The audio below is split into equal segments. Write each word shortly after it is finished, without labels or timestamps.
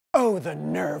The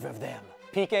nerve of them.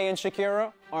 Piqué and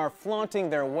Shakira are flaunting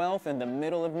their wealth in the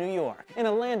middle of New York, in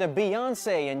a land of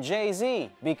Beyoncé and Jay-Z.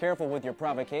 Be careful with your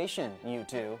provocation, you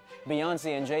two.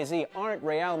 Beyoncé and Jay-Z aren't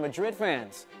Real Madrid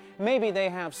fans. Maybe they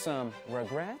have some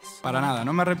regrets? Para nada,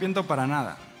 no me arrepiento para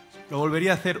nada. Lo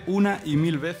volvería a hacer una y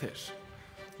mil veces.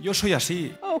 Yo soy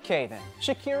así. Okay then,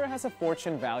 Shakira has a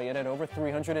fortune valued at over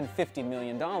 $350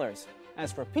 million.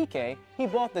 As for Piqué, he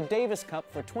bought the Davis Cup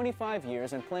for 25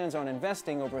 years and plans on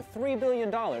investing over $3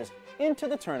 billion into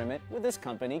the tournament with his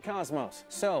company Cosmos.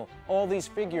 So, all these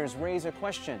figures raise a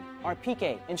question. Are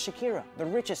Piqué and Shakira the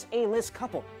richest A-list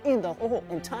couple in the whole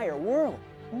entire world?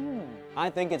 I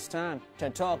think it's time to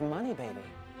talk money, baby.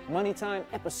 Money Time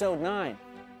Episode 9.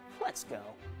 Let's go.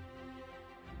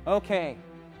 Okay,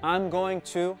 I'm going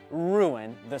to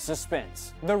ruin the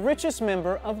suspense. The richest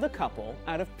member of the couple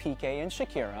out of Piqué and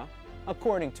Shakira,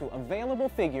 according to available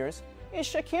figures, is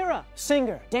Shakira.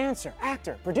 Singer, dancer,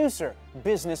 actor, producer,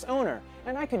 business owner,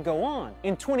 and I could go on.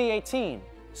 In 2018,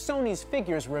 Sony's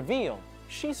figures reveal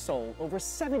she sold over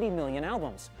 70 million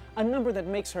albums, a number that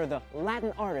makes her the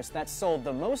Latin artist that sold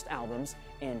the most albums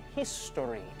in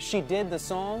history. She did the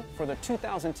song for the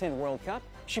 2010 World Cup.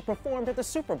 She performed at the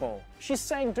Super Bowl. She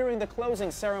sang during the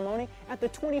closing ceremony at the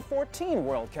 2014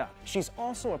 World Cup. She's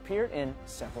also appeared in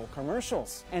several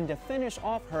commercials. And to finish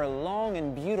off her long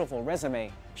and beautiful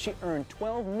resume, she earned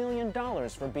 $12 million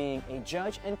for being a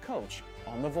judge and coach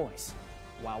on The Voice.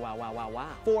 Wow, wow, wow, wow, wow.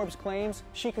 Forbes claims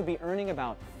she could be earning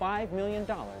about $5 million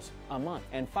a month.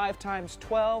 And 5 times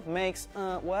 12 makes,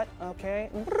 what? Okay.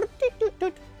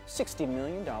 $60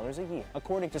 million a year.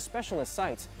 According to specialist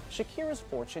sites, Shakira's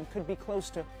fortune could be close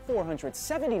to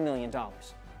 $470 million.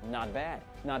 Not bad.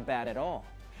 Not bad at all.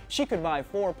 She could buy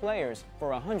 4 players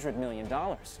for $100 million.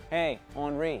 Hey,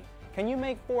 Henri, can you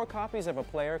make 4 copies of a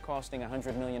player costing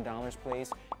 $100 million,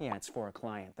 please? Yeah, it's for a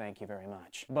client, thank you very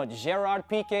much. But Gerard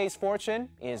Piqué's fortune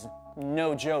is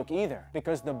no joke either,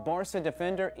 because the Barca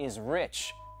defender is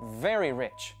rich. Very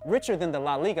rich. Richer than the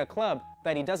La Liga club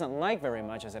that he doesn't like very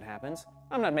much, as it happens.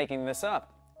 I'm not making this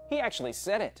up. He actually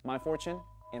said it. My fortune,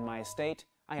 in my estate,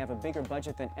 I have a bigger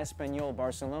budget than Espanyol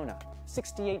Barcelona.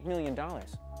 $68 million.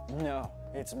 No,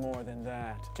 it's more than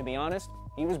that. To be honest,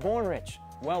 he was born rich.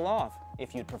 Well off,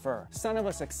 if you'd prefer. Son of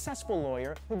a successful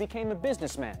lawyer who became a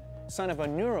businessman. Son of a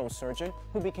neurosurgeon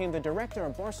who became the director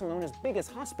of Barcelona's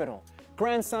biggest hospital.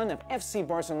 Grandson of FC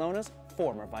Barcelona's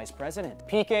former vice president.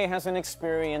 Piqué hasn't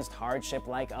experienced hardship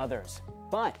like others,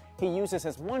 but he uses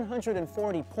his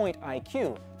 140-point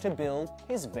IQ to build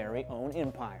his very own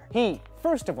empire. He,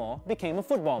 first of all, became a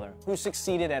footballer who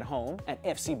succeeded at home at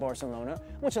FC Barcelona,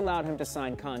 which allowed him to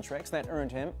sign contracts that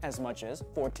earned him as much as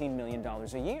 $14 million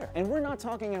a year. And we're not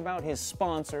talking about his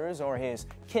sponsors or his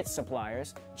kit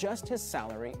suppliers, just his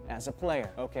salary as a player.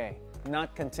 Okay.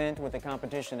 Not content with the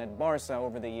competition at Barca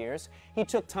over the years, he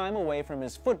took time away from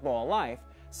his football life,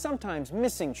 sometimes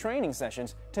missing training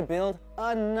sessions, to build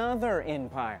another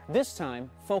empire. This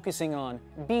time, focusing on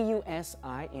business,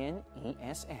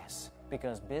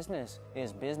 because business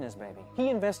is business, baby. He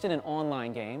invested in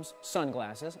online games,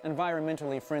 sunglasses,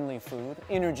 environmentally friendly food,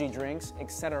 energy drinks,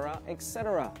 etc.,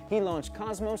 etc. He launched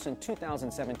Cosmos in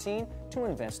 2017 to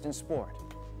invest in sport.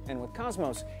 And with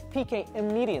Cosmos, Piqué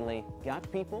immediately got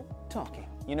people talking.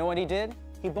 You know what he did?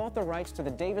 He bought the rights to the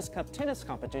Davis Cup tennis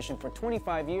competition for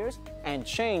 25 years and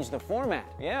changed the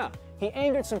format. Yeah, he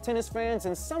angered some tennis fans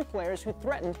and some players who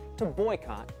threatened to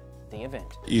boycott the event.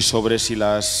 Y sobre si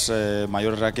las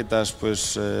mayores raquetas,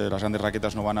 pues las grandes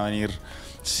raquetas no van a venir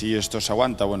si esto se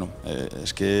aguanta. Bueno,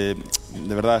 es que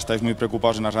de verdad estáis muy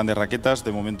preocupados en las grandes raquetas.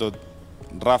 De momento,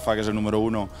 Rafa, que es el número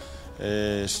 1,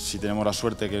 si tenemos la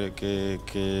suerte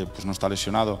que pues no está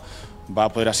lesionado, va a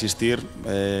poder asistir.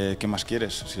 ¿Qué más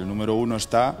quieres? Si el número 1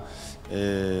 está,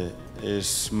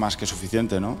 es más que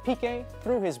suficiente, ¿no? Piqué,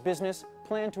 through his business,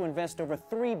 planned to invest over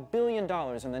 $3 billion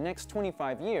in the next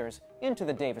 25 years into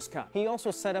the Davis Cup. He also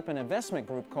set up an investment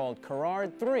group called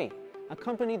Carrard 3, a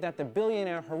company that the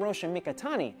billionaire Hiroshi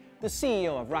Mikitani, the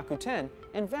CEO of Rakuten,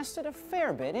 invested a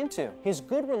fair bit into. His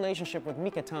good relationship with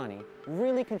Mikitani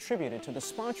really contributed to the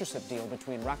sponsorship deal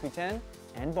between Rakuten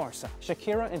and Barca.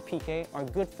 Shakira and Piqué are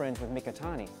good friends with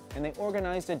Mikitani, and they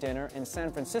organized a dinner in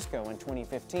San Francisco in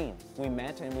 2015. We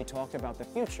met and we talked about the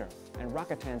future and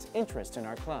Rakuten's interest in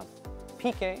our club.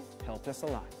 Piqué helped us a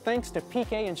lot. Thanks to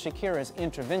Piqué and Shakira's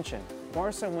intervention,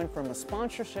 Barca went from a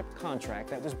sponsorship contract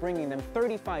that was bringing them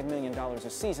 $35 million a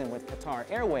season with Qatar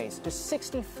Airways to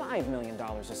 $65 million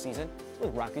a season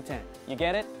with Rakuten. You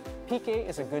get it? Piqué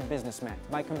is a good businessman.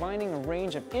 By combining a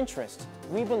range of interests,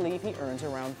 we believe he earns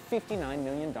around $59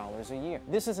 million a year.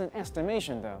 This is an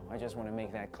estimation, though. I just want to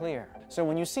make that clear. So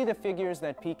when you see the figures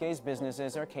that Piqué's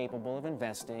businesses are capable of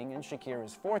investing in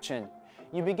Shakira's fortune,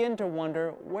 you begin to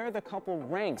wonder where the couple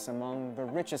ranks among the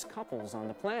richest couples on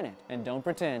the planet. And don't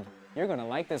pretend you're going to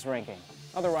like this ranking.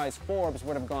 Otherwise, Forbes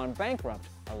would have gone bankrupt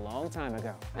a long time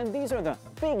ago. And these are the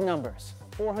big numbers.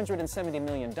 $470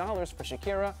 million for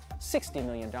Shakira, $60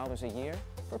 million a year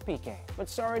for Piqué. But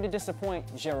sorry to disappoint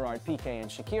Gerard Piqué and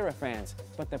Shakira fans,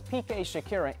 but the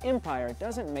Piqué-Shakira empire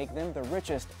doesn't make them the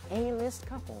richest A-list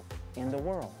couple in the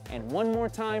world. And one more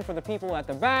time for the people at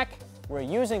the back, we're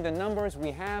using the numbers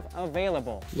we have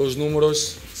available. Los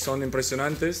números son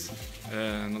impresionantes,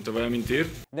 no te voy a mentir.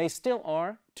 They still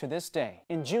are to this day.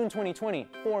 In June 2020,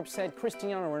 Forbes said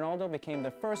Cristiano Ronaldo became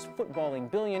the first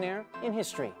footballing billionaire in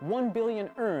history. $1 billion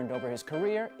earned over his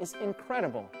career is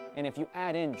incredible. And if you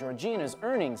add in Georgina's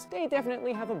earnings, they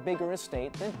definitely have a bigger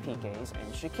estate than Piqué's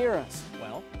and Shakira's.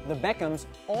 Well, the Beckhams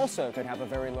also could have a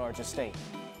very large estate.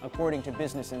 According to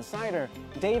Business Insider,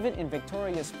 David and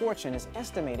Victoria's fortune is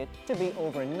estimated to be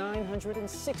over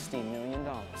 $960 million.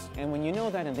 And when you know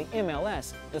that in the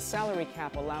MLS, the salary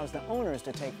cap allows the owners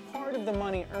to take part of the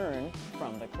money earned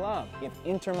from the club. If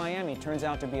Inter Miami turns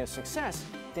out to be a success,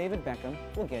 David Beckham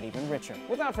will get even richer.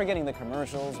 Without forgetting the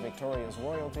commercials, Victoria's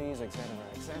royalties, etc.,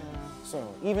 etc.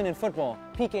 So even in football,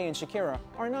 Piqué and Shakira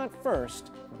are not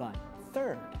first, but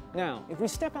third. Now, if we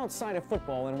step outside of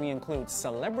football and we include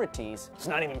celebrities, it's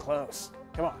not even close.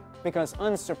 Come on. Because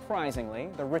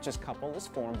unsurprisingly, the richest couple is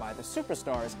formed by the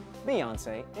superstars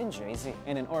Beyoncé and Jay-Z.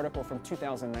 In an article from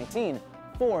 2019,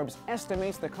 Forbes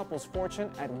estimates the couple's fortune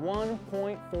at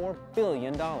 $1.4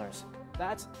 billion.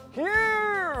 That's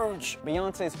huge!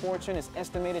 Beyoncé's fortune is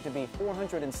estimated to be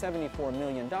 $474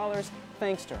 million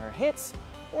thanks to her hits,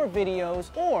 or videos,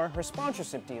 or her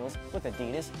sponsorship deals with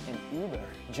Adidas and Uber.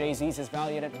 Jay-Z's is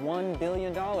valued at $1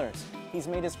 billion. He's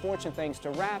made his fortune thanks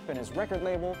to rap and his record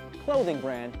label, clothing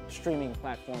brand, streaming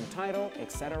platform Tidal,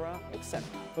 etc., etc.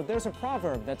 But there's a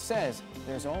proverb that says,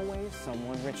 there's always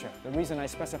someone richer. The reason I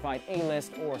specified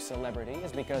A-list or celebrity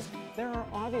is because there are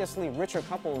obviously richer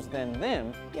couples than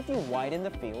them if you widen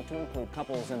the field to include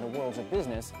couples in the worlds of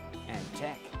business and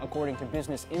tech. According to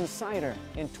Business Insider,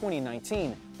 in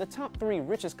 2019, the top 3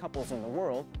 richest couples in the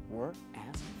world were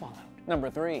as followed. Number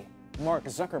 3, Mark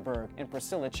Zuckerberg and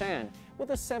Priscilla Chan with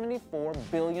a $74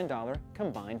 billion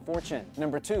combined fortune.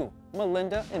 Number 2,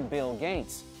 Melinda and Bill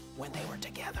Gates when they were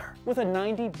together with a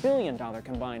 $90 billion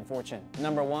combined fortune.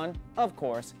 Number 1, of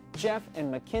course, Jeff and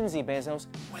Mackenzie Bezos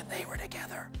when they were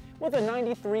together with a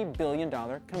 $93 billion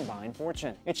combined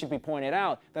fortune. It should be pointed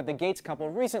out that the Gates couple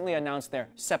recently announced their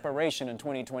separation in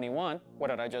 2021.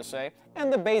 What did I just say?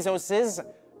 And the Bezoses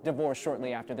divorced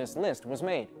shortly after this list was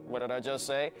made. What did I just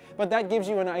say? But that gives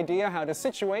you an idea how to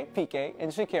situate Piqué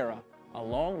and Shakira. A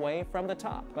long way from the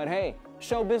top. But hey,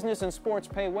 show business and sports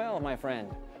pay well, my friend.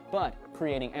 But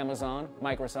creating Amazon,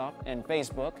 Microsoft, and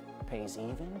Facebook pays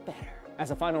even better. As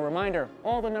a final reminder,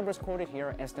 all the numbers quoted here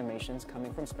are estimations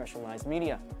coming from specialized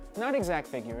media, not exact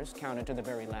figures counted to the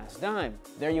very last dime.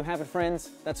 There you have it, friends.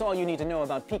 That's all you need to know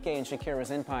about Piqué and Shakira's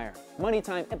empire. Money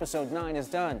Time Episode 9 is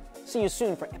done. See you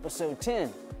soon for Episode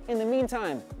 10. In the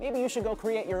meantime, maybe you should go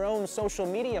create your own social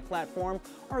media platform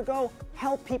or go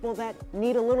help people that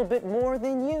need a little bit more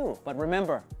than you. But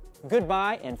remember,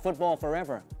 goodbye and football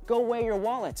forever. Go weigh your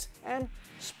wallets and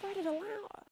spread it around.